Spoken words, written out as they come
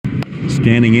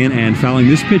Standing in and fouling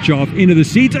this pitch off into the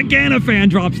seats. Again, a fan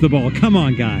drops the ball. Come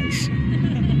on, guys.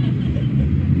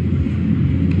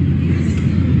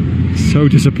 So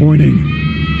disappointing.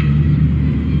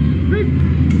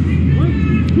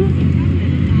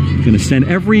 Going to send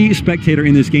every spectator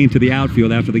in this game to the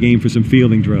outfield after the game for some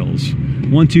fielding drills.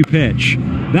 1-2 pitch.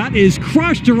 That is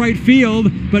crushed to right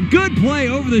field, but good play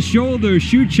over the shoulder.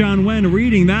 CHN Wen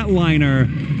reading that liner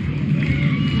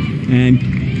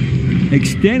and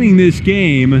extending this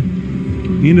game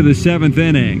into the 7th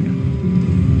inning.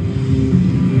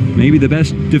 Maybe the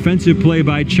best defensive play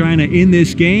by China in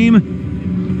this game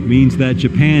means that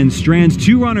Japan strands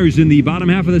 2 runners in the bottom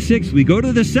half of the 6th. We go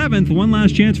to the 7th. One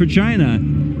last chance for China.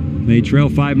 They trail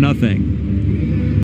 5-0.